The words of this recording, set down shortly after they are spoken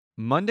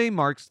Monday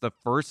marks the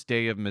first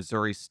day of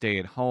Missouri's stay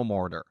at home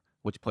order,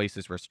 which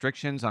places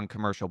restrictions on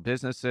commercial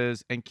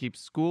businesses and keeps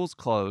schools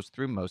closed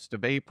through most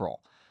of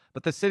April.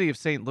 But the city of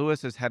St.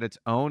 Louis has had its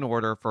own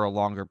order for a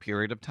longer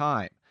period of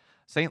time.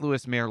 St.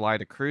 Louis Mayor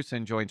Lyda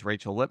Krewson joins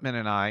Rachel Lippman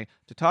and I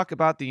to talk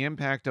about the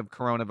impact of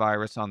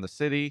coronavirus on the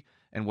city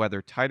and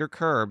whether tighter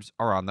curbs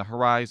are on the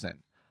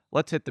horizon.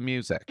 Let's hit the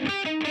music.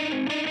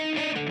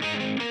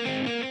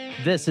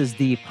 This is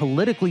the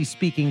Politically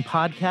Speaking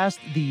podcast,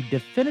 the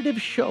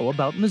definitive show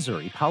about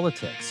Missouri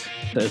politics.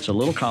 It's a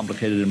little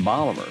complicated in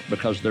Bolivar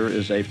because there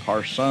is a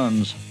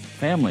Parsons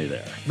family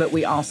there. But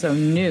we also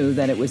knew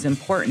that it was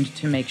important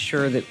to make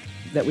sure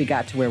that we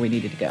got to where we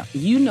needed to go.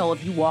 You know,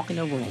 if you walk in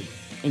a room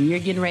and you're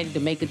getting ready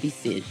to make a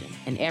decision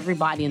and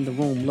everybody in the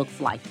room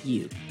looks like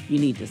you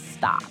need to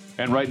stop.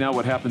 And right now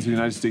what happens in the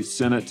United States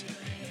Senate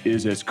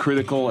is as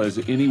critical as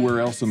anywhere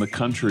else in the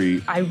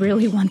country. I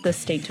really want the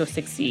state to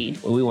succeed.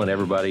 Well, we want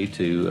everybody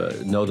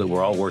to know that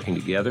we're all working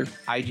together.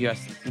 I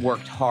just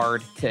worked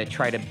hard to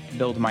try to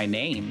build my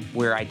name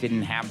where I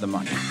didn't have the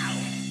money.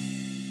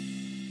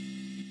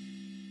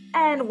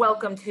 And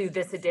welcome to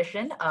this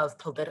edition of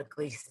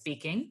Politically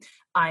Speaking.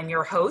 I'm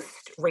your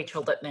host,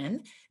 Rachel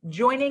Lippman.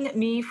 Joining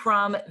me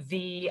from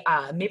the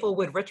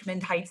Maplewood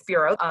Richmond Heights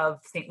Bureau of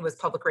St. Louis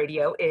Public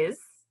Radio is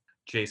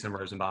Jason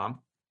Rosenbaum.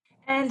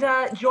 And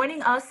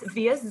joining us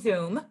via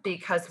Zoom,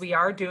 because we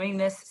are doing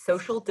this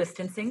social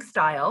distancing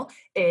style,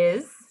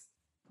 is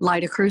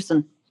Lyda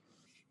Krewson,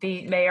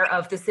 the mayor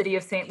of the city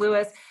of St.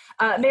 Louis.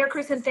 Mayor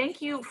Krewson, thank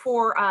you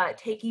for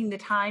taking the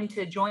time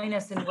to join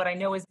us in what I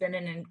know has been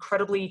an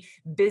incredibly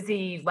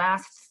busy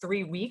last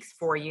 3 weeks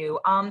for you.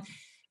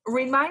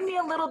 Remind me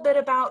a little bit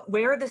about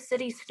where the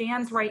city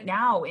stands right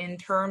now in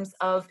terms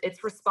of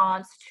its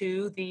response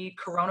to the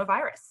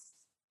coronavirus.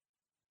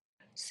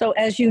 So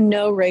as you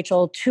know,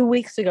 Rachel, 2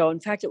 weeks ago, in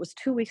fact, it was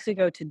 2 weeks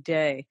ago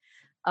today,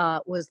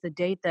 was the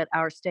date that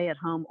our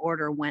stay-at-home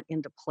order went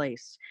into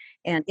place.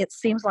 And it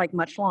seems like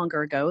much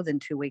longer ago than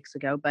 2 weeks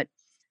ago, but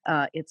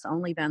it's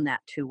only been that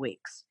 2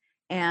 weeks.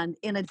 And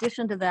in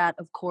addition to that,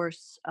 of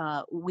course,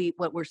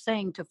 what we're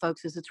saying to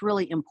folks is it's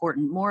really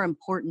important, more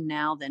important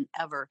now than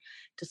ever,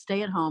 to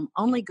stay at home,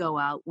 only go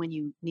out when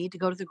you need to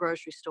go to the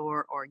grocery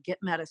store or get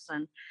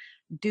medicine,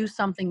 do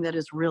something that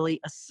is really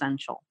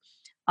essential.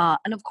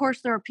 And of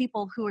course, there are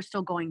people who are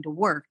still going to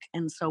work.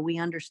 And so we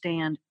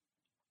understand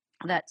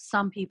that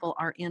some people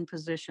are in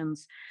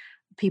positions,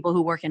 people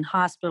who work in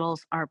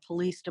hospitals, our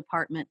police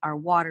department, our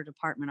water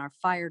department, our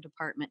fire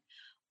department,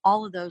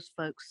 all of those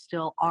folks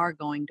still are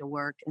going to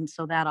work. And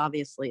so that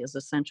obviously is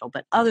essential.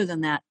 But other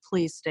than that,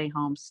 please stay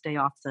home, stay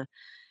off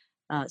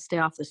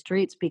the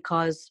streets,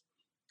 because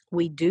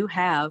we do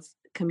have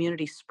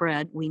community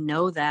spread. We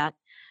know that.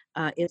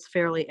 It's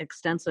fairly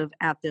extensive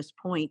at this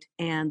point.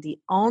 And the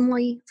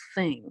only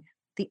thing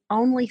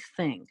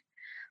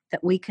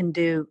that we can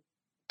do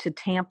to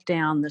tamp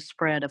down the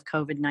spread of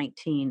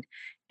COVID-19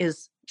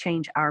 is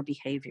change our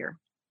behavior.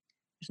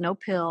 There's no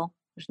pill,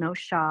 there's no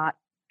shot,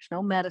 there's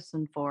no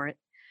medicine for it.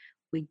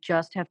 We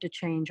just have to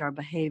change our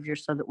behavior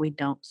so that we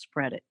don't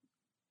spread it.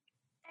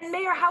 And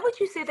Mayor, how would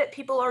you say that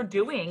people are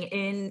doing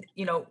in,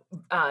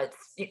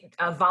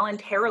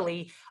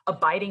 voluntarily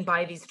abiding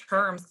by these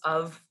terms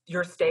of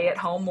your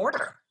stay-at-home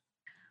order?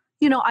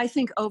 I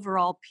think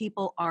overall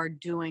people are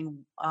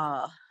doing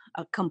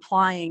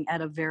complying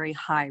at a very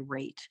high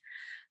rate.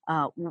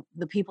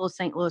 The people of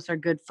St. Louis are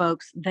good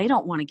folks. They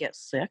don't want to get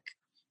sick.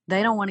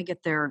 They don't want to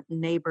get their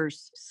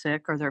neighbors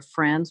sick or their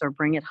friends or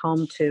bring it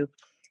home to,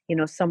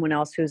 someone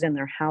else who's in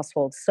their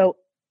household. So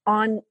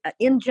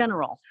in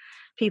general,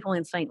 people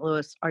in St.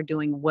 Louis are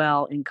doing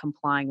well in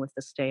complying with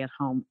the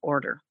stay-at-home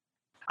order.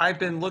 I've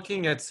been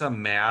looking at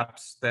some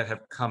maps that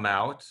have come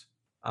out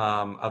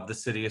of the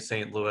city of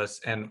St. Louis,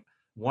 and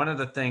one of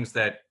the things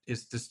that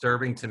is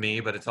disturbing to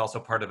me, but it's also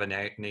part of a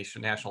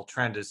national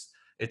trend, is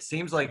it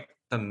seems like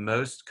the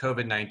most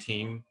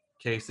COVID-19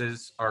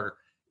 cases are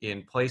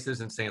in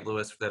places in St.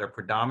 Louis that are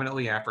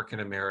predominantly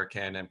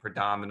African-American and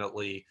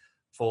predominantly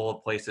full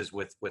of places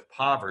with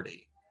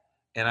poverty.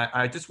 And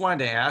I just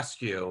wanted to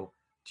ask you,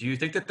 do you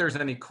think that there's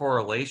any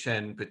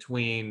correlation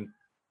between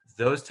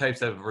those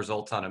types of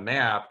results on a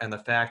map and the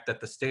fact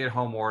that the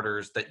stay-at-home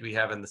orders that we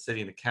have in the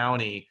city and the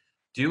county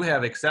do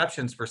have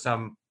exceptions for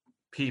some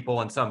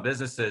people and some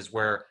businesses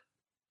where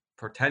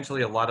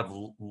potentially a lot of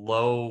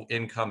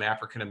low-income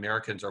African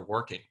Americans are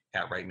working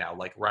at right now,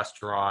 like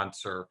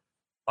restaurants or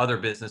other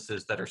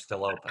businesses that are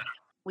still open?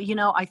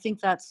 Well, I think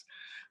that's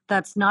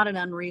not an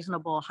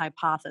unreasonable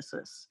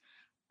hypothesis.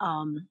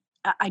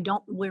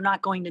 We're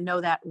not going to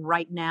know that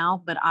right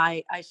now, but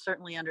I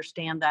certainly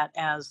understand that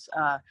as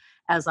a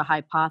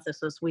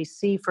hypothesis. We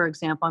see, for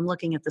example, I'm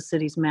looking at the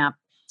city's map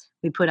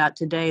we put out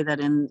today, that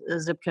in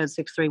zip code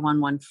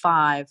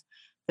 63115,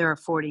 there are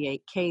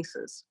 48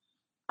 cases.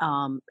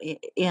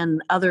 In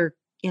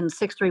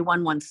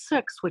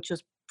 63116, which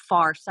is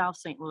far south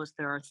St. Louis,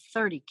 there are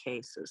 30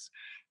 cases,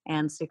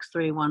 and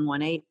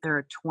 63118, there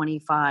are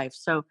 25.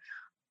 So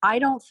I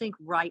don't think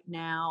right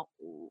now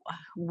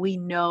we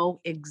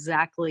know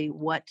exactly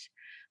what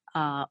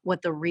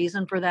what the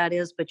reason for that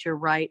is, but you're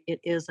right, it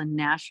is a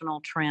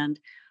national trend.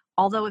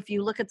 Although if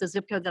you look at the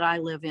zip code that I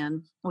live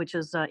in, which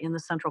is in the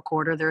Central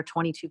Quarter, there are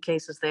 22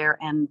 cases there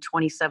and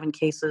 27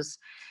 cases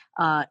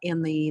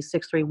in the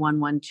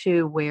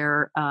 63112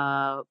 where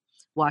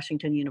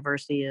Washington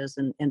University is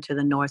and to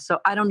the north. So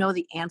I don't know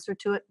the answer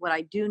to it. What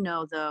I do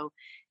know, though,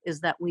 is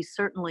that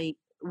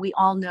we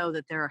all know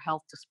that there are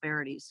health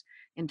disparities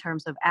in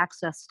terms of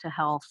access to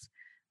health,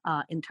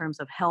 in terms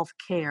of health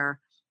care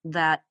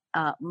that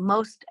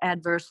most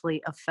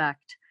adversely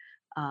affect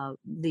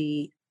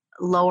the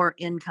lower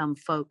income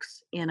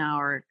folks in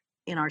our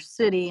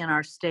city, in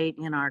our state,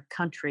 in our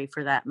country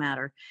for that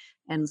matter.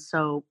 And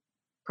so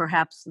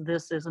perhaps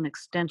this is an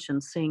extension,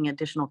 seeing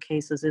additional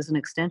cases is an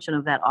extension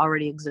of that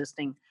already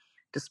existing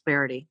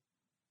disparity.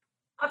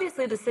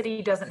 Obviously, the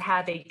city doesn't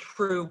have a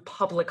true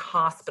public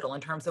hospital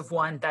in terms of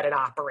one that it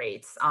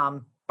operates.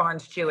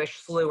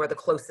 Barnes-Jewish, SLU are the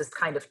closest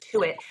kind of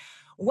to it.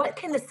 What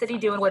can the city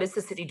do, and what is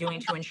the city doing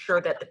to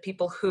ensure that the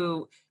people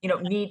who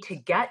need to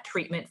get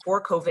treatment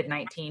for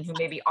COVID-19, who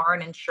maybe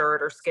aren't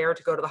insured or scared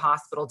to go to the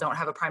hospital, don't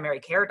have a primary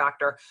care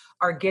doctor,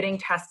 are getting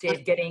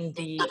tested, getting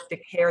the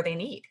care they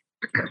need?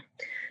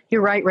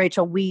 You're right,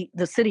 Rachel.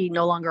 The city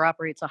no longer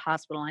operates a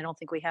hospital. I don't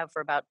think we have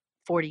for about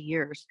 40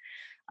 years.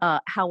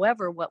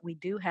 However, what we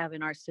do have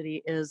in our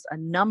city is a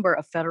number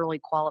of federally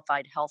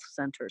qualified health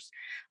centers,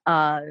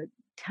 10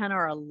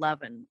 or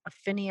 11.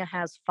 Affinia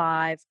has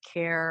 5,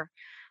 CARE,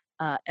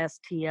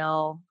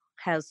 STL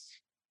has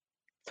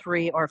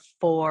 3 or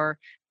 4,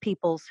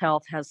 People's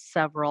Health has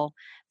several,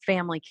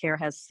 Family Care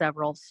has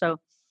several. So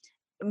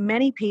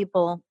many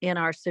people in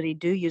our city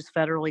do use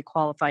federally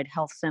qualified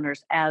health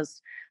centers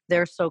as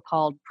their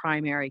so-called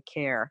primary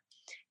care.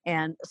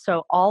 And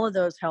so all of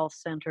those health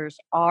centers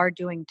are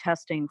doing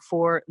testing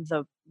for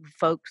the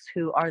folks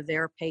who are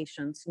their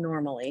patients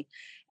normally.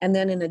 And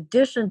then in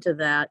addition to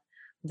that,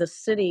 the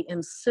city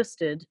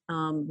insisted,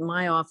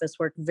 my office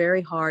worked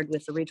very hard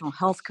with the Regional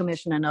Health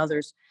Commission and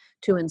others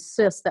to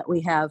insist that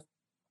we have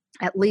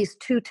at least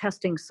 2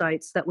 testing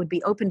sites that would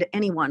be open to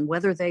anyone,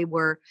 whether they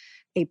were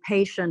a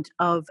patient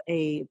of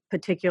a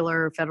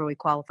particular federally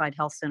qualified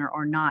health center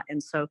or not.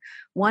 And so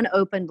one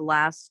opened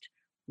last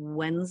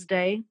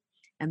Wednesday,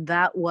 and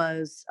that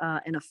was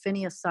an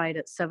Affinia site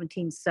at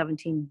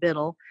 1717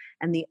 Biddle,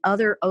 and the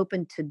other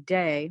opened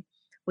today,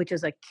 which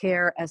is a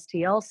CARE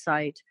STL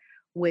site,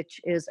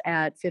 which is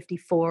at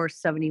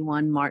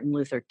 5471 Martin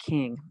Luther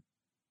King.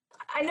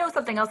 I know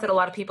something else that a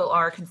lot of people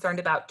are concerned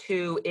about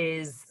too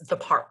is the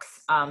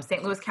parks.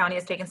 St. Louis County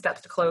has taken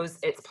steps to close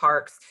its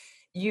parks.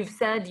 You've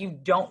said you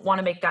don't want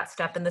to make that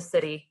step in the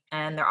city,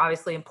 and there are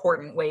obviously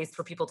important ways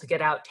for people to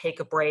get out, take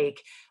a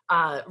break,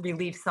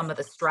 relieve some of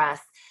the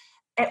stress.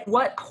 At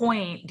what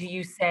point do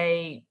you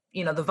say,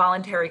 the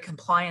voluntary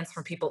compliance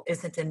from people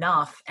isn't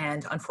enough,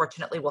 and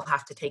unfortunately we'll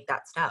have to take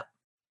that step?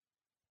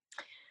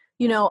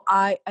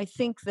 I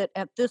think that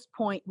at this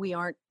point we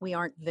aren't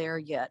there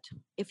yet.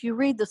 If you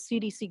read the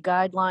CDC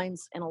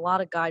guidelines and a lot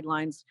of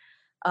guidelines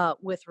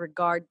with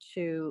regard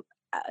to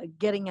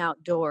getting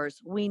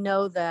outdoors, we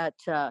know that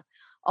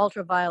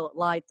ultraviolet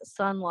light, the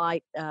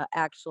sunlight,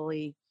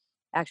 actually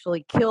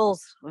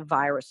kills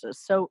viruses.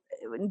 So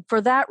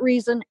for that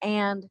reason,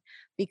 and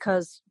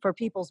because for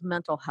people's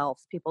mental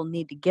health, people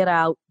need to get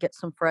out, get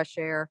some fresh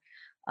air,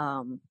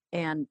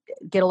 and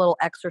get a little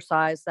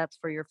exercise. That's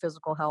for your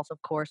physical health,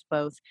 of course,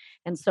 both.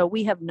 And so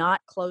we have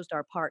not closed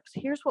our parks.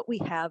 Here's what we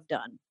have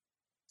done.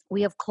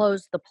 We have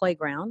closed the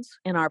playgrounds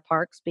in our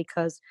parks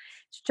because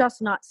it's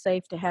just not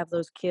safe to have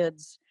those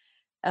kids,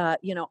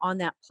 on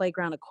that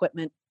playground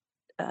equipment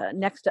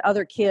next to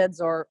other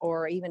kids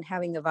or even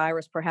having the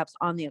virus perhaps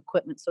on the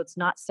equipment. So it's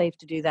not safe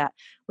to do that.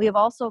 We have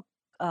also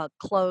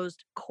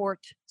closed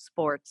court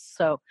sports.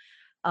 So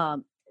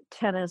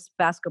tennis,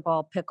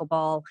 basketball,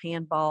 pickleball,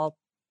 handball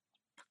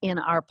in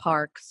our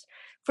parks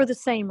for the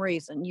same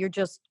reason. You're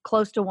just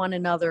close to one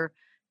another,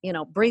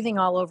 breathing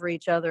all over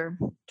each other,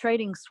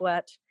 trading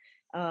sweat.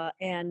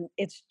 And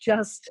it's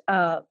just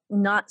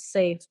not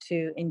safe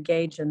to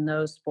engage in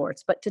those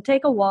sports. But to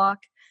take a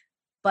walk,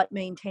 but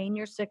maintain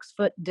your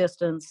 6-foot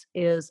distance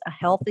is a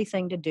healthy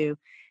thing to do.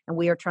 And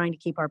we are trying to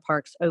keep our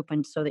parks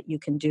open so that you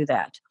can do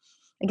that.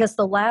 I guess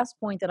the last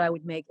point that I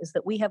would make is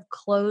that we have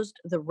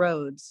closed the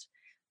roads,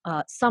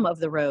 some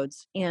of the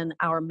roads in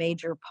our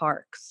major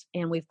parks,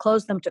 and we've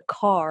closed them to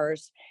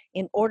cars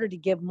in order to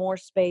give more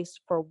space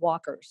for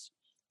walkers.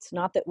 It's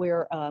not that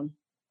we're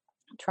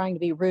trying to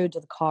be rude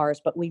to the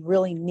cars, but we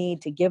really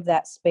need to give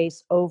that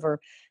space over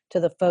to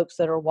the folks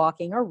that are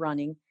walking or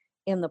running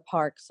in the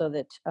park so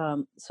that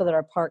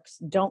our parks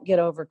don't get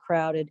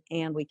overcrowded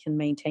and we can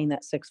maintain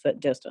that 6-foot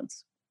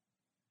distance.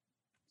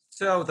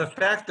 So the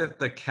fact that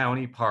the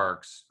county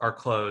parks are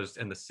closed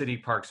and the city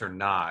parks are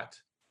not,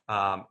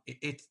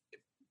 it's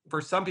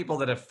for some people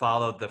that have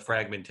followed the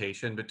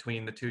fragmentation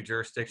between the 2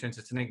 jurisdictions,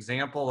 it's an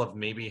example of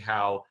maybe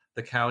how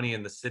the county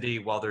and the city,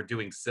 while they're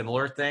doing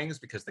similar things,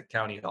 because the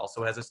county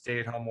also has a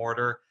stay-at-home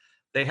order,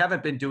 they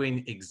haven't been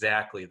doing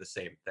exactly the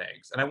same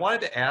things. And I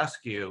wanted to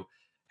ask you,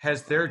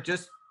 has there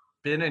just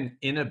been an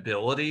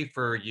inability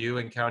for you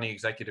and County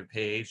Executive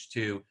Page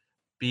to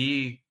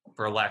be,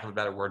 for lack of a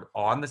better word,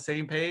 on the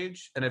same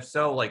page? And if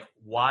so, like,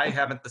 why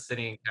haven't the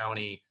city and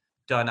county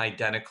done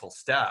identical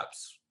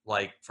steps,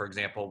 like, for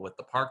example, with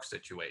the park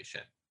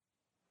situation?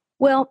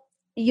 Well,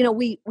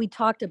 we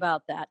talked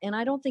about that, and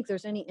I don't think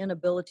there's any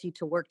inability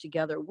to work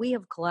together. We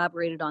have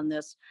collaborated on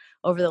this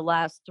over the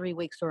last 3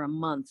 weeks or a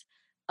month,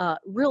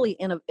 really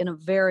in a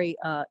very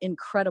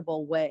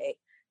incredible way.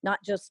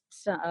 Not just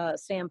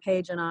Sam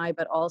Page and I,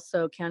 but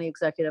also County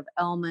Executive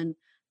Ellman,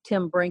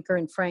 Tim Brinker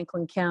in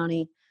Franklin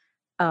County,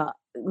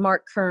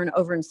 Mark Kern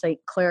over in St.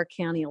 Clair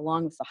County,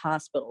 along with the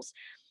hospitals.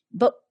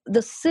 But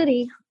the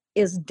city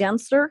is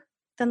denser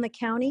than the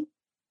county.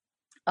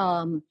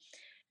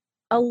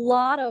 A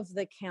lot of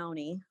the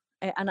county,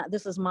 and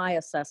this is my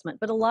assessment,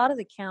 but a lot of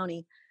the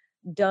county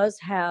does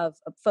have,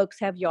 folks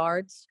have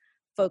yards,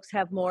 folks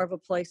have more of a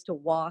place to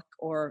walk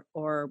or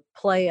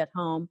play at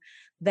home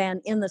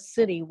than in the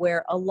city,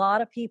 where a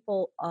lot of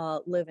people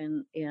live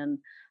in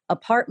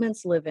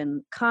apartments, live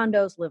in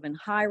condos, live in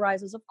high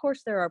rises. Of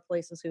course, there are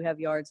places who have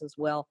yards as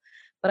well,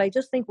 but I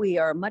just think we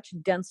are much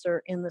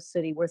denser in the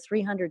city. We're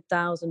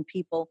 300,000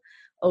 people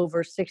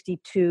over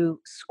 62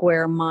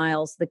 square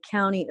miles. The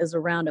county is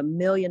around 1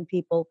 million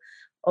people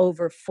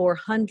over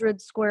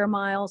 400 square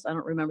miles. I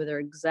don't remember their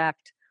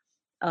exact,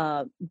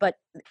 but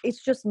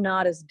it's just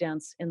not as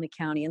dense in the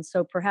county. And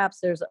so perhaps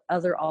there's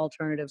other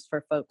alternatives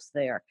for folks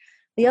there.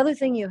 The other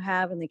thing you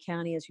have in the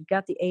county is you've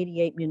got the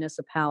 88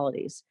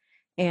 municipalities.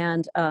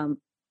 And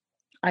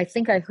I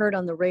think I heard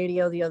on the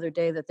radio the other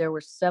day that there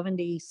were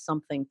 70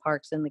 something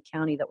parks in the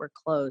county that were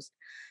closed.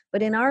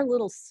 But in our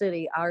little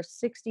city, our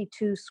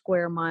 62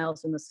 square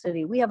miles in the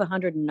city, we have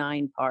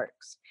 109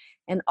 parks.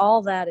 And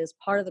all that is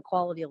part of the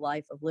quality of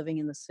life of living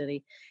in the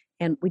city.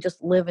 And we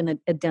just live in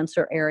a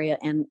denser area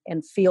and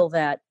feel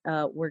that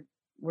we're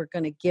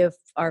going to give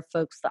our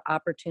folks the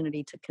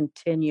opportunity to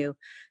continue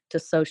to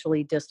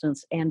socially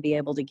distance and be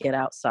able to get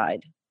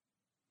outside.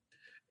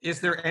 Is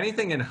there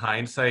anything in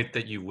hindsight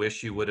that you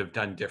wish you would have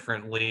done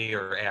differently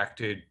or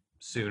acted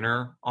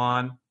sooner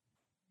on?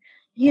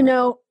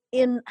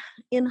 In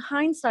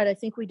hindsight, I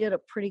think we did a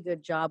pretty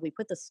good job. We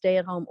put the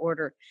stay-at-home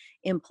order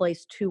in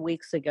place 2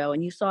 weeks ago,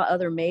 and you saw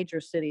other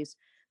major cities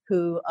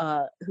who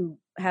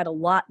had a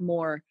lot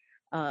more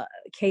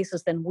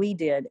cases than we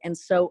did. And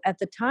so at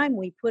the time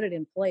we put it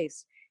in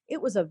place,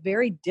 it was a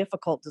very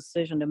difficult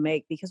decision to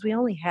make because we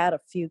only had a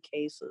few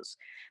cases.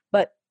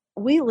 But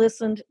we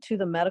listened to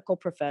the medical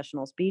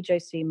professionals,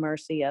 BJC,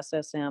 Mercy,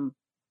 SSM,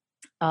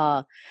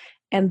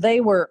 and they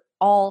were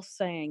all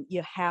saying,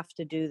 you have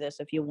to do this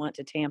if you want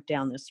to tamp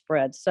down this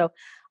spread. So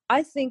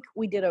I think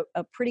we did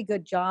a pretty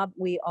good job.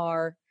 We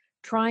are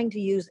trying to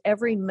use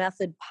every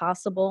method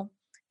possible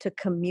to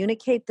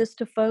communicate this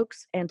to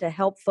folks and to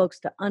help folks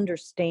to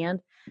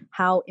understand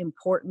how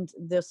important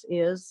this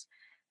is.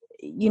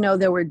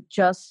 There were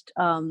just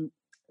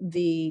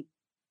the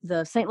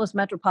St. Louis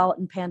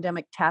Metropolitan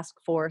Pandemic Task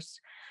Force,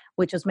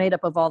 which is made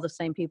up of all the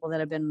same people that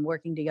have been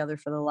working together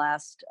for the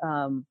last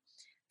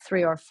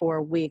 3 or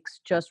 4 weeks,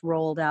 just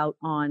rolled out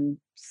on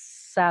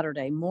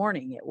Saturday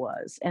morning it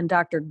was. And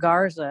Dr.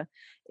 Garza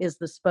is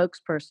the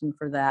spokesperson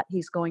for that.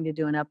 He's going to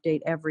do an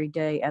update every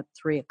day at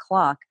 3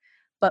 o'clock.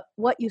 But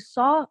what you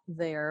saw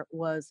there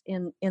was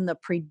in the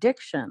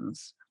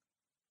predictions,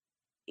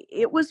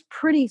 it was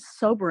pretty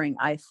sobering,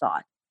 I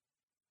thought.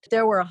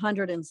 There were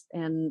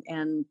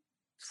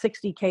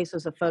 160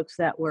 cases of folks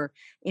that were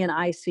in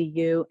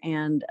ICU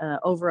and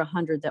over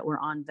 100 that were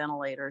on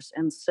ventilators.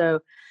 And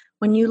so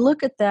when you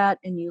look at that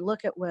and you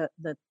look at what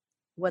the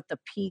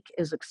peak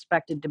is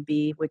expected to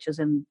be, which is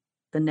in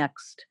the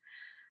next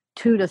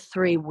 2 to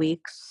 3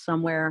 weeks,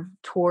 somewhere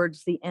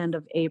towards the end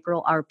of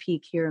April, our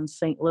peak here in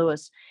St.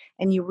 Louis,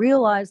 and you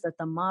realize that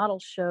the model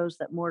shows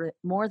that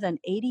more than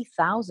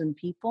 80,000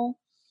 people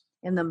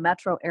in the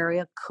metro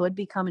area could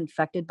become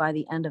infected by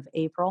the end of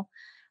April,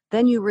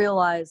 then you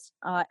realize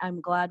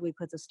I'm glad we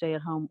put the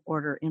stay-at-home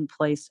order in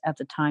place at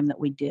the time that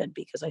we did,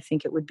 because I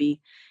think it would be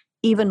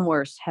even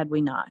worse had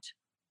we not.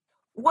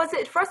 Was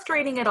it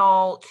frustrating at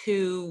all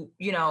to,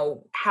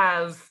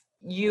 have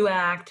you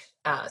act,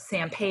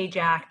 Sam Page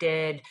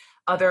acted,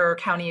 other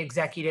county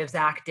executives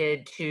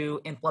acted to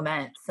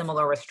implement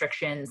similar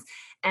restrictions,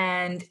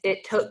 and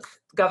it took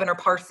Governor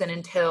Parson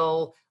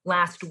until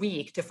last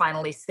week to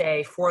finally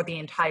say, for the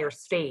entire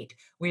state,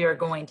 we are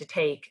going to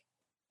take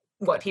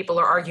what people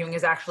are arguing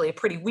is actually a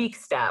pretty weak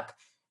step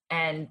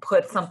and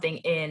put something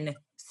in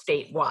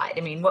statewide?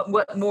 I mean,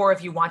 what more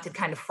have you wanted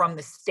kind of from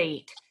the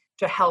state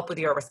to help with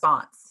your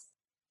response?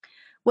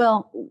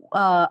 Well,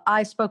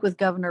 I spoke with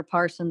Governor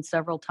Parson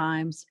several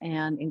times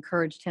and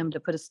encouraged him to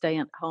put a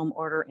stay-at-home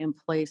order in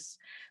place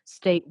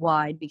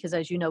statewide, because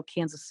as you know,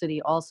 Kansas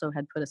City also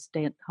had put a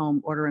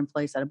stay-at-home order in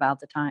place at about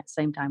the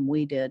same time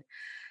we did.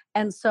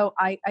 And so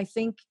I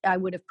think I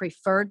would have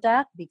preferred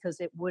that, because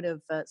it would have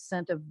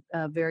sent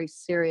a very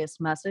serious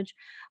message,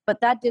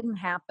 but that didn't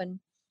happen.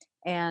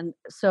 And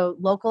so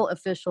local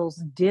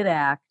officials did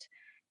act,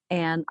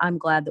 and I'm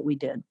glad that we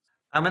did.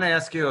 I'm going to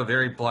ask you a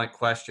very blunt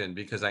question,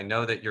 because I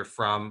know that you're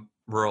from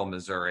rural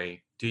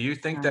Missouri. Do you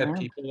think I that know.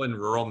 people in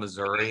rural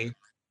Missouri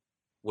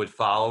would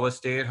follow a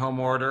stay-at-home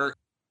order?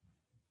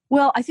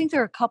 Well, I think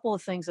there are a couple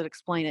of things that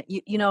explain it.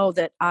 You know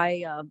that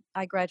I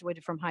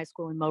graduated from high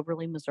school in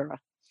Moberly, Missouri,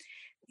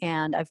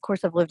 and of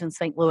course I've lived in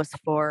St. Louis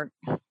for,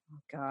 oh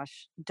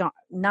gosh,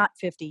 not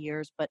 50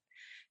 years, but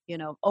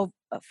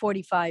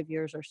 45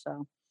 years or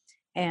so.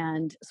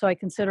 And so I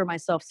consider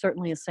myself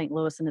certainly a St.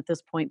 Louisan at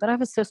this point. But I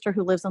have a sister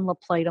who lives in La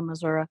Plata,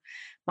 Missouri.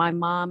 My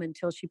mom,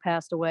 until she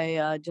passed away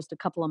just a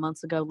couple of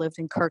months ago, lived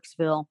in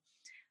Kirksville.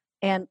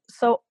 And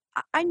so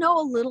I know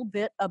a little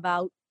bit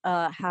about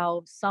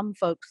how some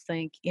folks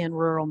think in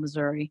rural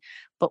Missouri.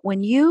 But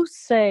when you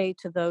say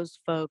to those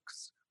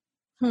folks,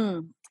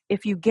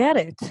 if you get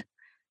it,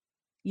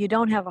 you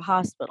don't have a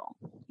hospital.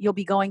 You'll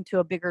be going to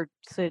a bigger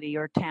city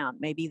or town.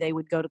 Maybe they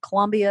would go to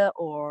Columbia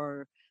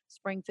or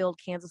Springfield,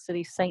 Kansas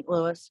City, St.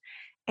 Louis.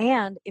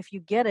 And if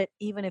you get it,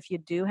 even if you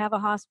do have a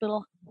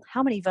hospital,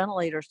 how many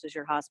ventilators does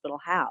your hospital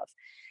have?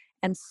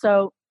 And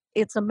so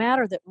it's a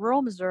matter that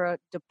rural Missouri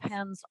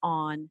depends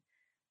on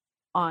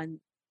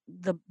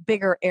the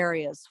bigger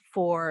areas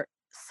for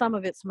some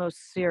of its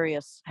most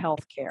serious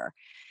health care.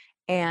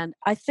 And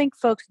I think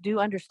folks do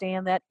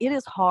understand that. It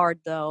is hard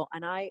though,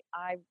 and I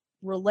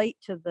relate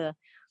to the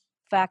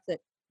fact that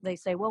they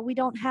say, well, we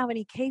don't have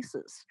any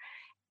cases.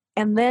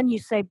 And then you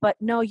say, but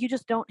no, you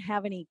just don't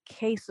have any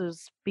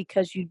cases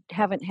because you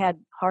haven't had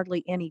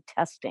hardly any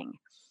testing.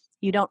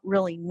 You don't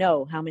really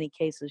know how many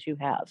cases you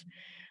have.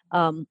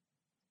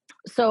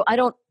 So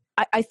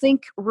I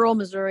think rural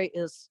Missouri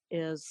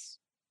is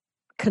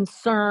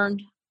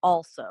concerned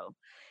also.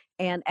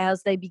 And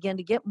as they begin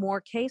to get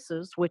more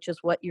cases, which is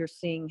what you're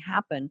seeing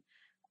happen,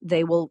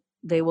 they will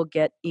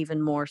get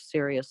even more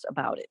serious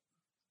about it.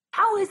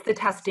 How is the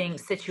testing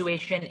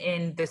situation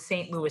in the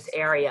St. Louis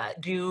area?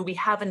 Do we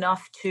have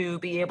enough to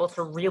be able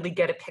to really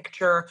get a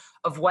picture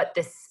of what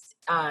this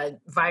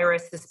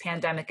virus, this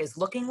pandemic is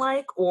looking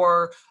like?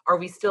 Or are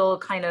we still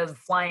kind of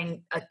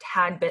flying a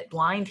tad bit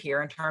blind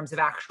here in terms of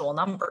actual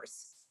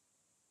numbers?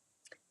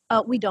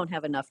 We don't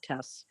have enough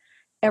tests.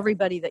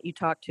 Everybody that you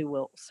talk to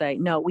will say,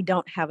 no, we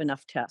don't have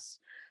enough tests.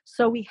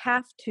 So we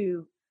have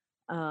to,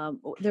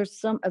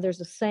 there's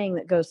a saying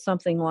that goes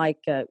something like,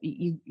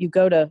 you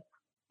go to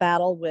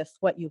battle with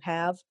what you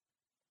have,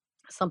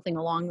 something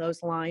along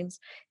those lines.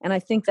 And I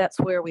think that's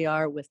where we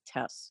are with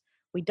tests.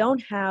 We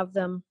don't have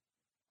them.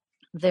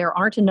 There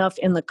aren't enough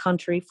in the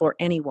country for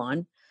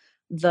anyone.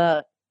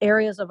 The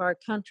areas of our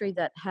country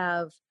that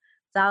have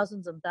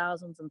thousands and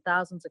thousands and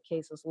thousands of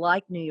cases,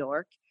 like New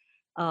York,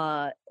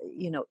 upper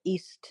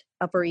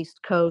East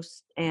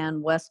Coast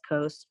and West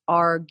Coast,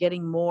 are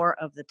getting more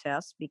of the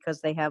tests because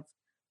they have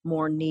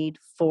more need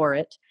for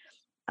it.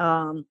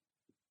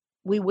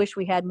 We wish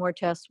we had more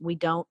tests. We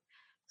don't.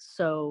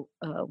 So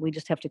we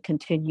just have to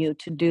continue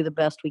to do the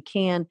best we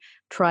can,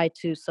 try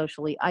to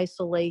socially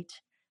isolate,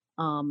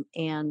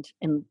 and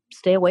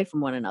stay away from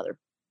one another.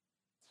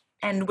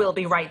 And we'll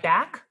be right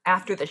back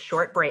after this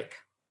short break.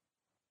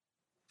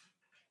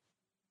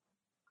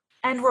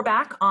 And we're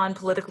back on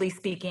Politically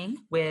Speaking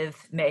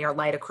with Mayor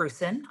Lyda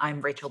Krewson.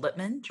 I'm Rachel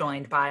Lippman,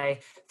 joined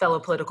by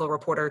fellow political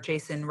reporter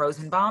Jason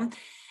Rosenbaum.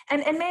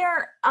 And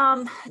Mayor,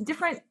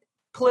 different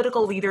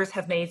political leaders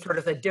have made sort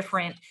of a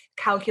different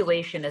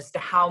calculation as to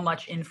how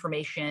much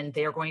information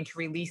they are going to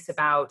release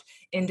about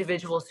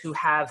individuals who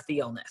have the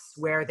illness,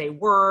 where they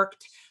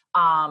worked,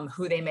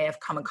 who they may have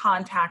come in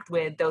contact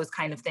with, those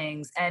kind of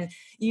things. And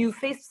you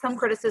faced some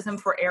criticism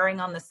for erring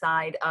on the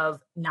side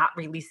of not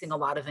releasing a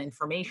lot of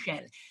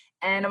information.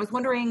 And I was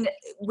wondering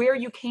where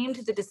you came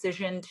to the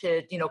decision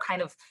to,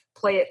 kind of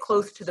play it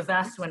close to the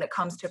vest when it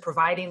comes to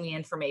providing the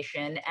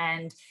information.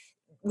 And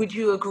would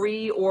you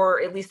agree,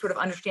 or at least sort of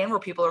understand where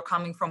people are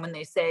coming from when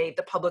they say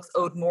the public's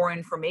owed more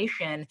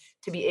information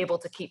to be able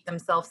to keep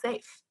themselves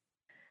safe?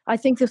 I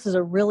think this is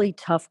a really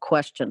tough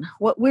question.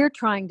 What we're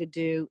trying to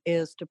do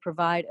is to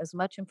provide as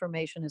much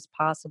information as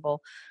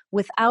possible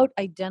without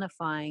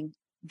identifying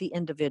the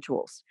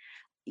individuals.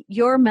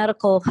 Your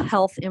medical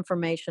health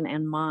information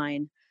and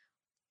mine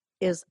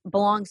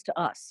belongs to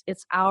us.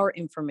 It's our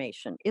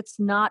information. It's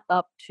not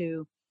up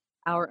to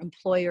our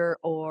employer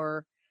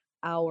or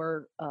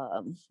our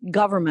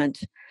government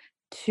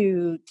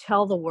to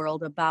tell the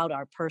world about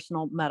our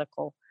personal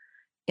medical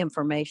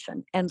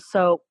information. And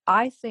so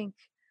I think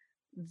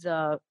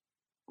the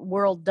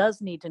world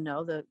does need to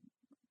know, the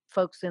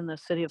folks in the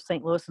city of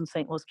St. Louis and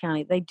St. Louis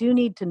County, they do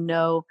need to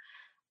know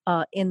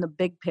in the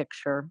big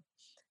picture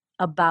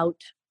about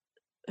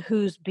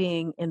who's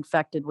being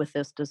infected with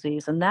this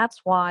disease. And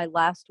that's why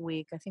last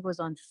week, I think it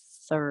was on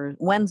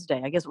Wednesday,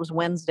 I guess it was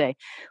Wednesday,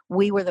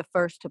 we were the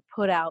first to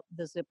put out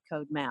the zip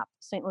code map.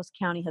 St. Louis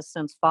County has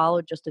since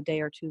followed just a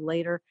day or two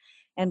later.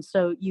 And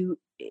so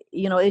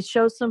it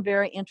shows some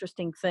very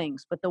interesting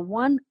things. But the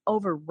one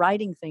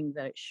overriding thing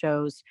that it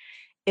shows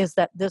is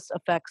that this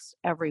affects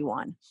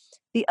everyone.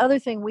 The other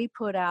thing we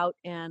put out,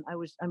 and I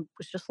was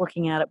just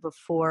looking at it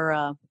before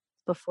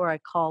I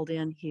called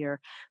in here,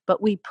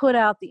 but we put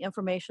out the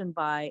information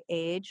by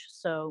age.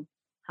 So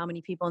how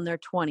many people in their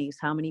 20s,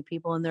 how many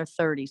people in their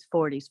 30s,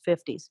 40s,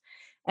 50s.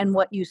 And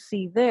what you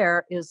see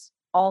there is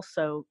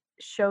also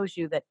shows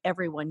you that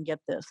everyone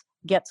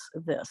gets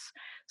this.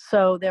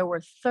 So there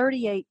were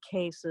 38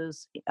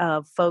 cases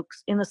of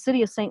folks in the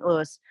city of St.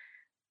 Louis.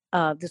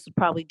 This is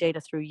probably data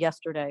through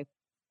yesterday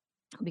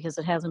because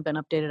it hasn't been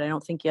updated, I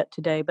don't think, yet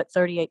today, but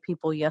 38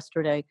 people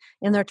yesterday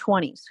in their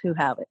 20s who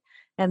have it.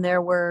 And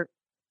there were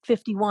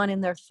 51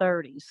 in their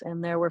 30s,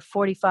 and there were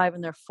 45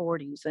 in their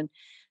 40s. And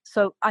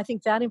so I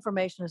think that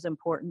information is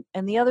important.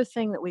 And the other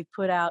thing that we've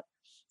put out,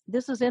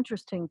 this is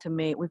interesting to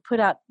me, we put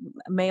out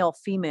male,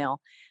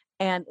 female,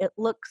 and it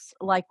looks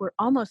like we're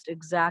almost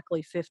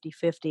exactly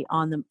 50-50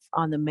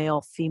 on the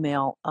male,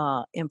 female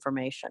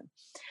information.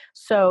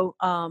 So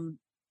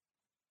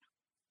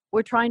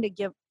we're trying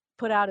to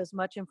put out as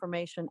much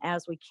information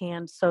as we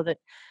can so that,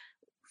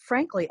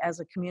 frankly, as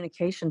a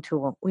communication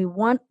tool, we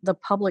want the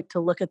public to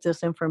look at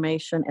this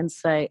information and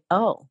say,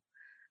 oh,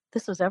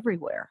 this is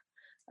everywhere.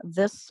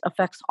 This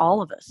affects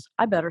all of us.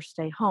 I better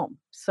stay home.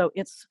 So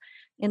it's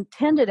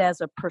intended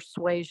as a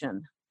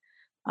persuasion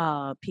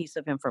piece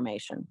of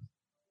information.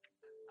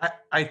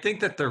 I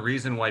think that the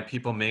reason why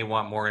people may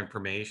want more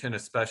information,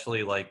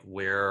 especially like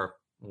where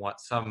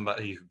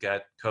somebody who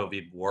got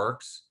COVID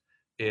works,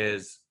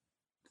 is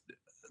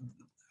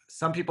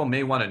some people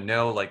may want to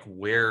know like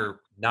where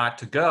not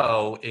to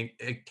go in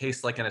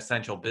case like an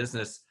essential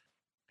business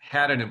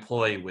had an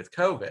employee with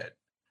COVID.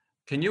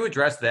 Can you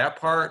address that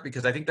part?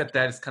 Because I think that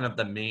is kind of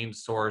the main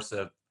source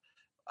of,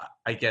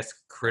 I guess,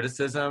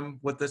 criticism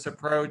with this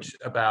approach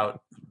about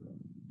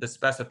the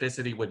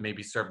specificity would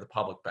maybe serve the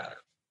public better.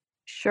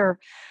 Sure.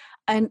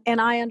 And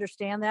I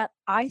understand that.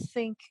 I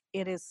think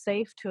it is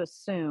safe to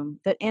assume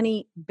that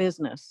any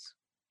business,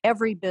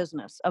 every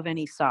business of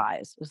any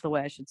size is the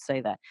way I should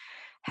say that,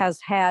 has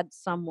had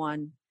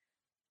someone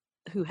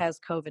who has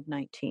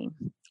COVID-19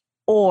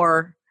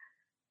 or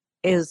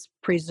is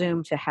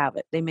presumed to have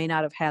it. They may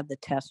not have had the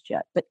test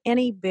yet, but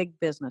any big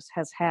business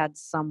has had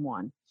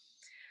someone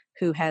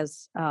who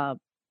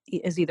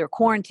is either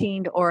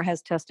quarantined or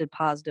has tested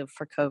positive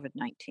for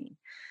COVID-19.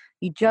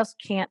 You just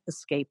can't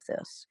escape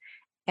this.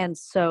 And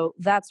so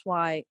that's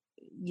why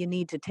you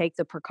need to take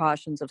the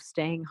precautions of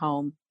staying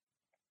home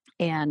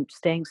and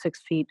staying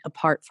 6 feet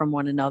apart from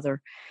one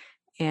another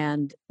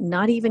and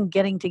not even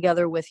getting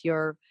together with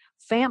your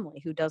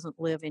family who doesn't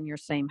live in your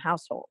same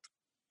household.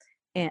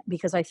 And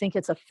because I think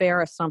it's a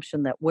fair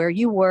assumption that where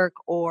you work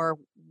or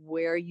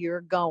where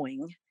you're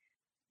going,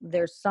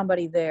 there's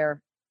somebody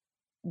there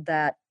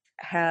that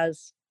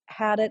has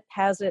had it,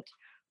 has it,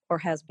 or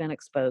has been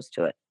exposed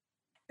to it.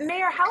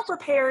 Mayor, how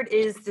prepared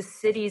is the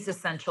city's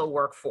essential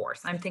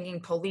workforce? I'm thinking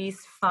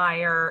police,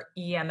 fire,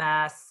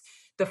 EMS,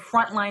 the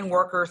frontline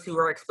workers who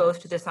are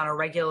exposed to this on a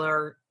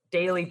regular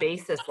daily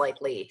basis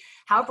likely.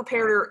 How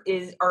prepared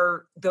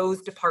are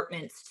those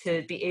departments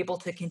to be able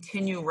to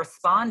continue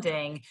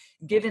responding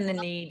given the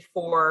need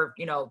for,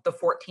 the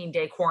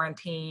 14-day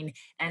quarantine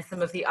and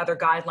some of the other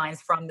guidelines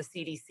from the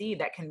CDC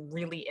that can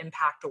really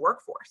impact the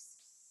workforce?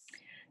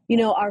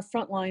 Our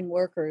frontline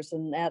workers,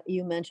 and that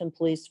you mentioned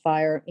police,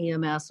 fire,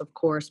 EMS, of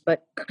course,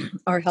 but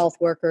our health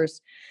workers,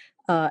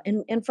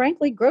 and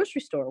frankly, grocery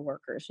store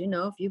workers.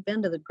 If you've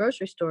been to the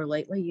grocery store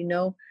lately,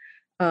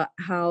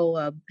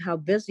 how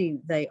busy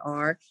they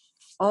are.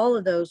 All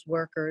of those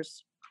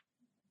workers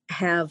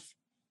have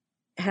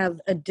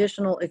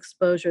additional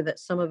exposure that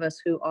some of us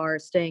who are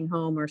staying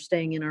home or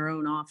staying in our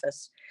own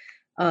office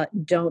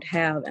don't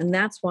have. And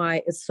that's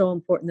why it's so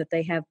important that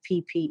they have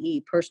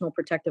PPE, personal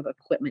protective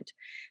equipment.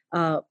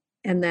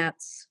 And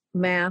that's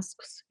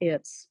masks,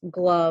 it's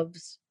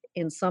gloves,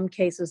 in some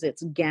cases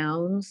it's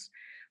gowns,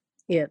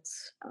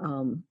 it's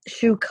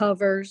shoe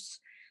covers,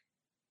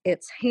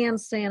 it's hand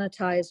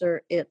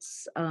sanitizer,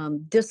 it's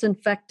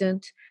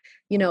disinfectant.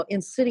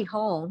 In City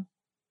Hall,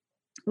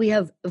 we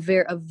have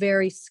a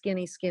very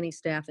skinny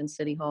staff in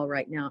City Hall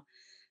right now.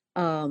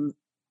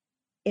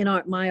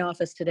 In my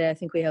office today, I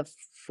think we have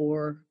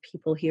 4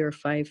 people here,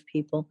 5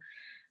 people,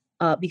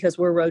 because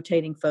we're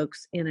rotating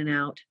folks in and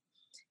out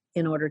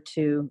in order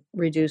to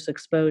reduce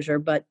exposure.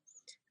 But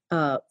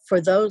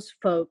for those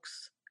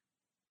folks,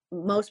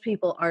 most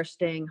people are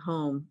staying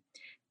home.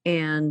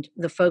 And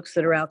the folks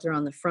that are out there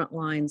on the front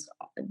lines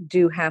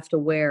do have to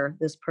wear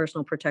this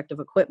personal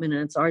protective equipment.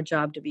 And it's our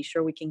job to be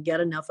sure we can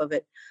get enough of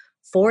it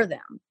for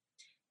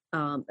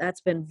them. That's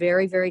been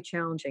very, very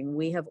challenging.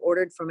 We have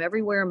ordered from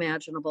everywhere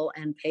imaginable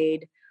and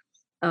paid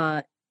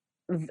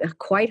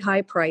quite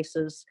high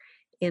prices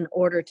in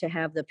order to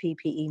have the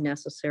PPE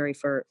necessary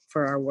for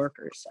our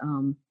workers.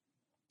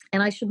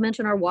 And I should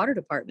mention our water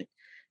department.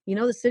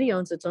 The city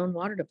owns its own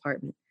water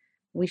department.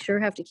 We sure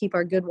have to keep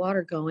our good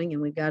water going,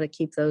 and we've got to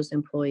keep those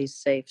employees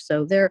safe.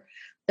 So there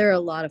are a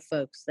lot of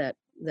folks that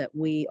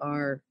we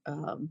are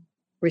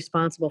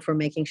responsible for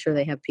making sure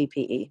they have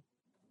PPE.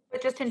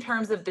 But just in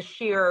terms of the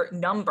sheer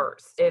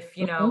numbers, if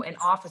an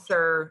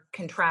officer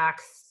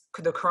contracts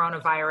the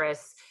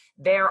coronavirus,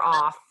 they're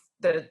off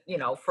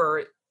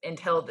for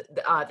until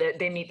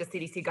they meet the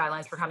CDC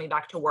guidelines for coming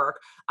back to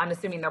work. I'm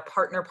assuming their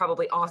partner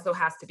probably also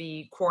has to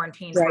be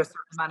quarantined for a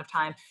certain amount of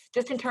time.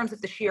 Just in terms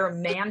of the sheer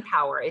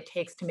manpower it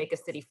takes to make a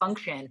city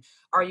function,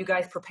 are you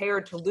guys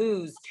prepared to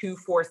lose 2,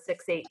 4,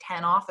 6, 8,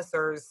 10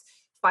 officers,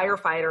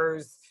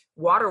 firefighters,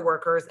 water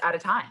workers at a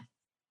time?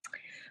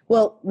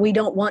 Well, we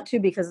don't want to,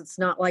 because it's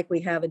not like we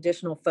have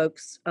additional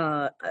folks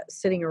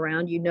sitting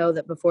around. You know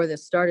that before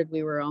this started,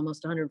 we were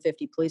almost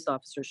 150 police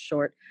officers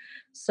short.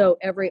 So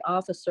every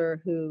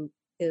officer who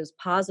is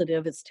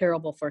positive, it's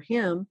terrible for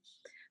him,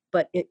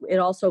 but it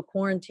also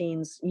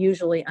quarantines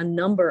usually a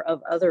number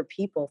of other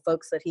people,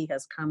 folks that he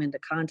has come into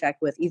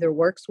contact with, either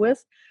works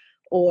with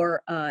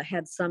or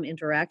had some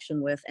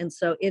interaction with. And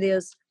so it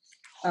is,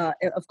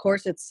 of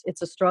course,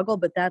 it's a struggle,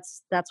 but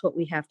that's what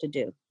we have to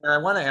do. I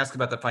want to ask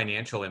about the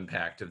financial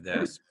impact of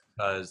this,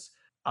 because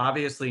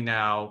obviously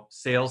now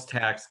sales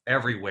tax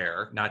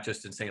everywhere, not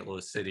just in St.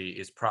 Louis City,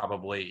 is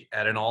probably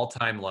at an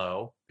all-time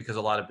low because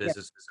a lot of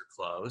businesses are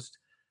closed.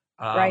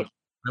 Right.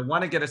 I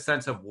want to get a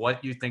sense of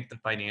what you think the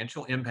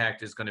financial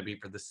impact is going to be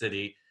for the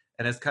city.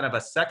 And as kind of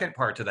a second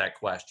part to that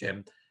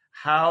question,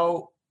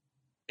 how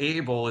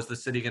able is the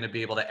city going to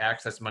be able to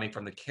access money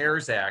from the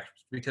CARES Act?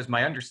 Because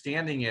my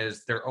understanding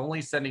is they're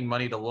only sending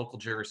money to local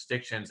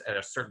jurisdictions at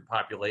a certain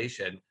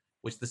population,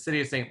 which the city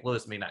of St.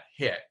 Louis may not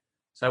hit.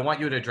 So I want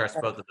you to address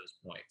both of those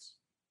points.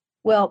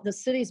 Well, the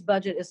city's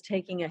budget is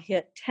taking a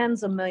hit,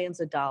 tens of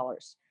millions of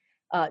dollars,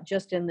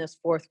 just in this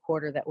fourth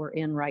quarter that we're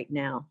in right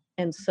now.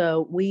 And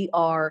so we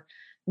are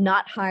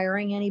not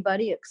hiring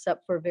anybody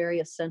except for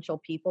very essential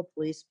people,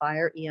 police,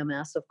 fire,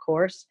 EMS, of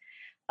course.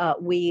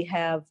 We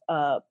have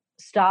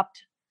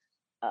stopped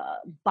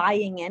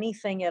buying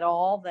anything at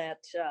all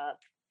that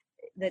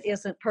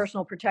isn't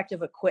personal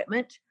protective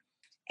equipment.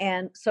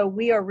 And so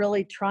we are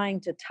really trying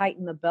to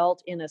tighten the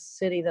belt in a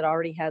city that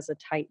already has a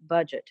tight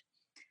budget.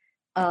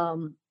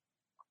 What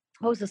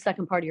was the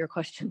second part of your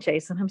question,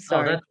 Jason? I'm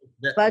sorry.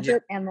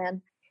 Budget, and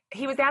then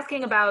he was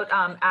asking about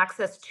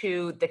access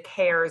to the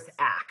CARES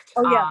Act.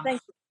 Oh yeah,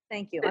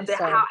 thank you. I'm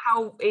sorry.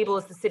 How able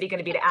is the city going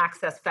to be to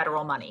access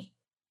federal money?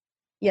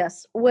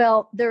 Yes.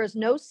 Well, there is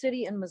no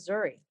city in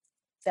Missouri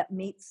that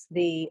meets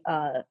the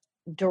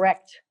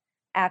direct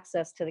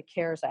access to the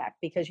CARES Act,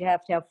 because you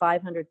have to have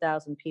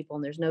 500,000 people,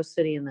 and there's no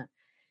city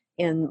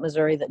in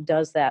Missouri that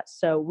does that.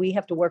 So we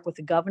have to work with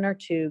the governor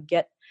to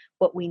get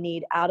what we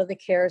need out of the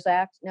CARES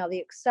Act. Now, the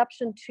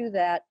exception to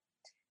that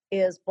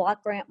is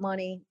block grant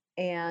money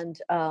and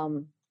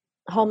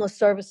homeless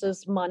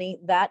services money.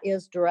 That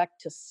is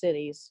direct to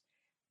cities.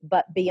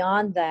 But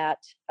beyond that,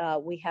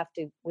 we have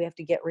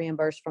to get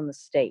reimbursed from the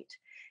state.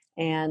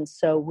 And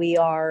so we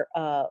are,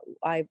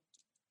 I've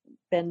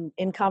been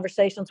in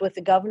conversations with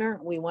the governor.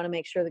 We want to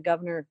make sure the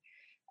governor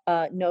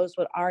knows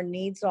what our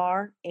needs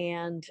are,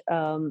 and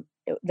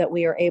that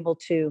we are able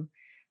to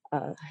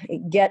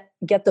get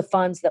the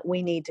funds that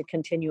we need to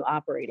continue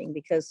operating,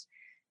 because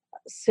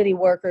city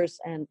workers,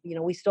 and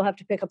we still have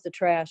to pick up the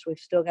trash. We've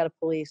still got a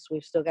police.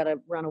 We've still got to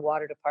run a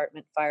water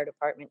department, fire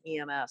department,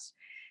 EMS.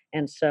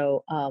 And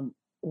so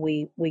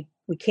we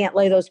can't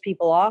lay those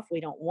people off.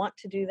 We don't want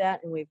to do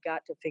that, and we've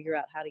got to figure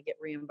out how to get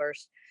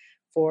reimbursed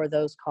for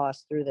those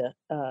costs through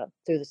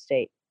the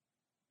state.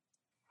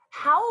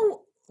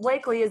 How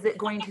likely is it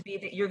going to be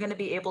that you're going to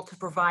be able to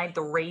provide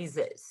the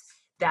raises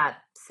that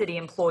city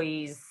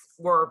employees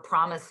were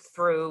promised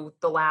through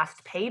the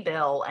last pay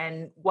bill,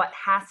 and what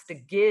has to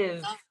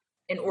give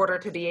in order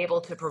to be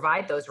able to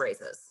provide those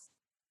raises?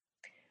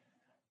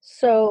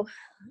 So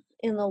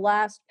in the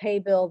last pay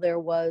bill, there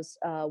was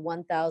a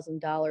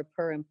 $1,000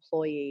 per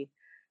employee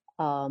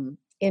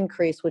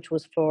increase, which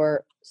was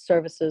for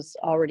services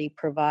already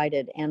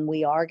provided. And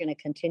we are going to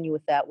continue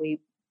with that. We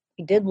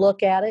did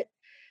look at it,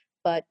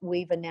 but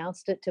we've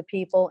announced it to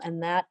people,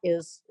 and that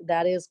is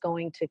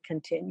going to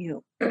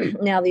continue.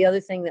 Now, the other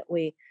thing that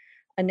we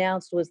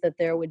announced was that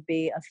there would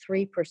be a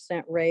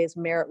 3% raise,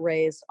 merit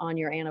raise, on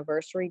your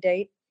anniversary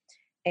date.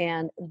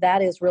 And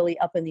that is really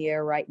up in the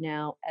air right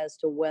now as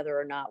to whether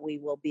or not we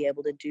will be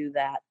able to do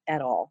that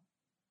at all.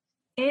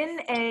 In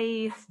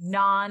a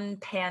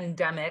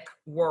non-pandemic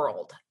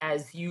world,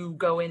 as you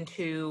go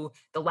into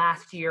the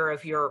last year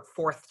of your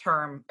fourth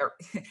term, or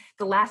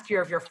the last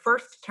year of your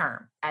first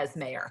term as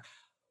mayor,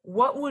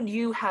 what would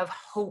you have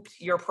hoped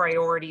your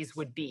priorities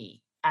would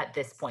be at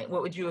this point?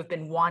 What would you have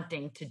been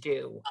wanting to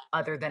do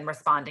other than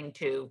responding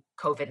to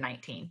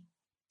COVID-19?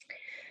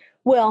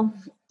 Well,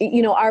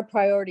 our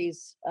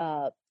priorities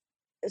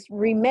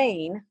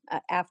remain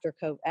after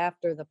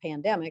the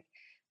pandemic,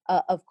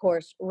 of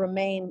course,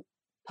 remain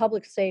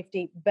public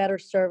safety, better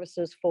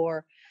services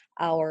for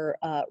our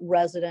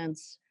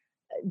residents,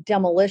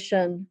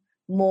 demolition,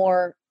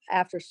 more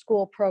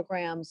after-school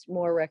programs,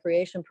 more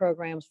recreation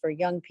programs for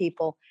young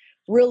people,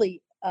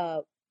 really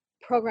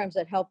programs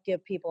that help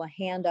give people a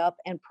hand up,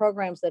 and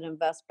programs that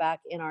invest back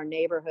in our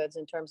neighborhoods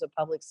in terms of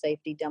public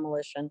safety,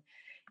 demolition,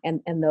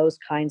 and those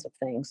kinds of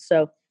things.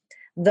 So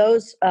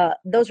those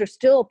are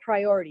still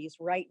priorities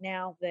right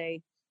now.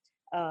 They,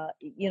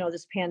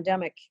 this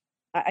pandemic,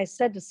 I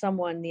said to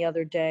someone the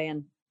other day,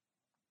 and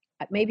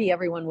maybe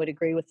everyone would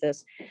agree with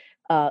this.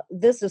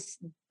 This is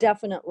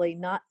definitely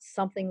not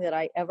something that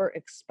I ever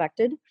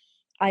expected.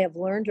 I have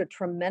learned a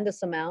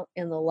tremendous amount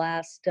in the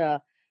last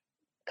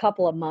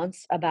couple of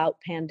months about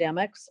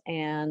pandemics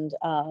and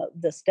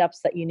the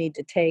steps that you need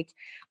to take.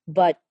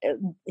 But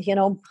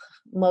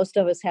most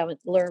of us haven't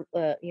learned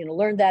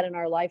that in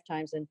our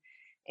lifetimes,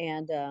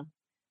 and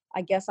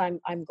I guess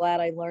I'm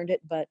glad I learned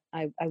it. But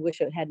I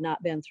wish it had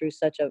not been through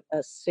such a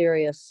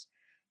serious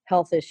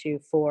health issue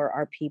for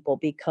our people,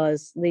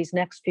 because these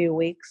next few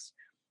weeks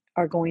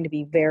are going to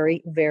be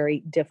very, very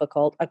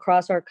difficult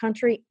across our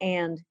country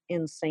and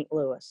in St.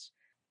 Louis.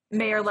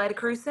 Mayor Lyda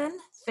Krewson,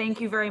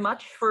 thank you very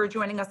much for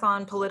joining us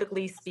on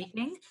Politically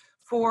Speaking.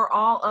 For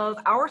all of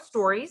our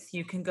stories,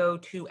 you can go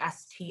to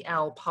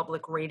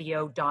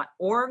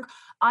stlpublicradio.org.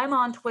 I'm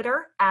on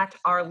Twitter at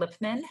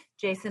 @rlipman.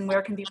 Jason,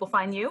 where can people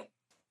find you?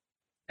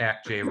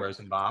 At Jay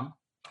Rosenbaum.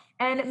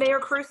 And Mayor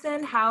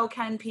Krewson, how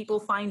can people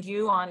find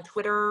you on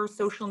Twitter,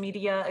 social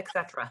media,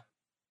 etc.?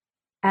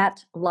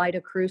 At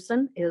Lyda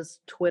Krewson is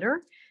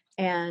Twitter,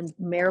 and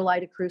Mayor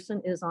Lyda Krewson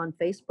is on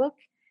Facebook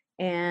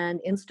and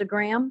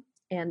Instagram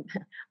and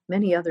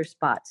many other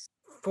spots.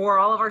 For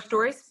all of our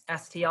stories,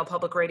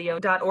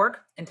 stlpublicradio.org.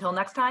 Until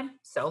next time,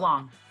 so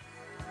long.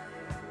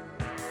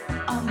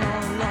 I'm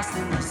all lost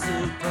in the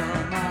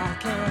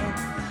supermarket.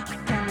 I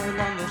can no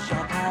longer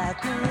shop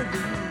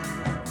happily.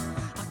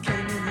 I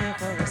came in here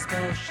for a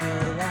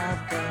special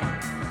offer,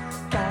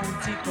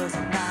 guaranteed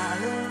closing night.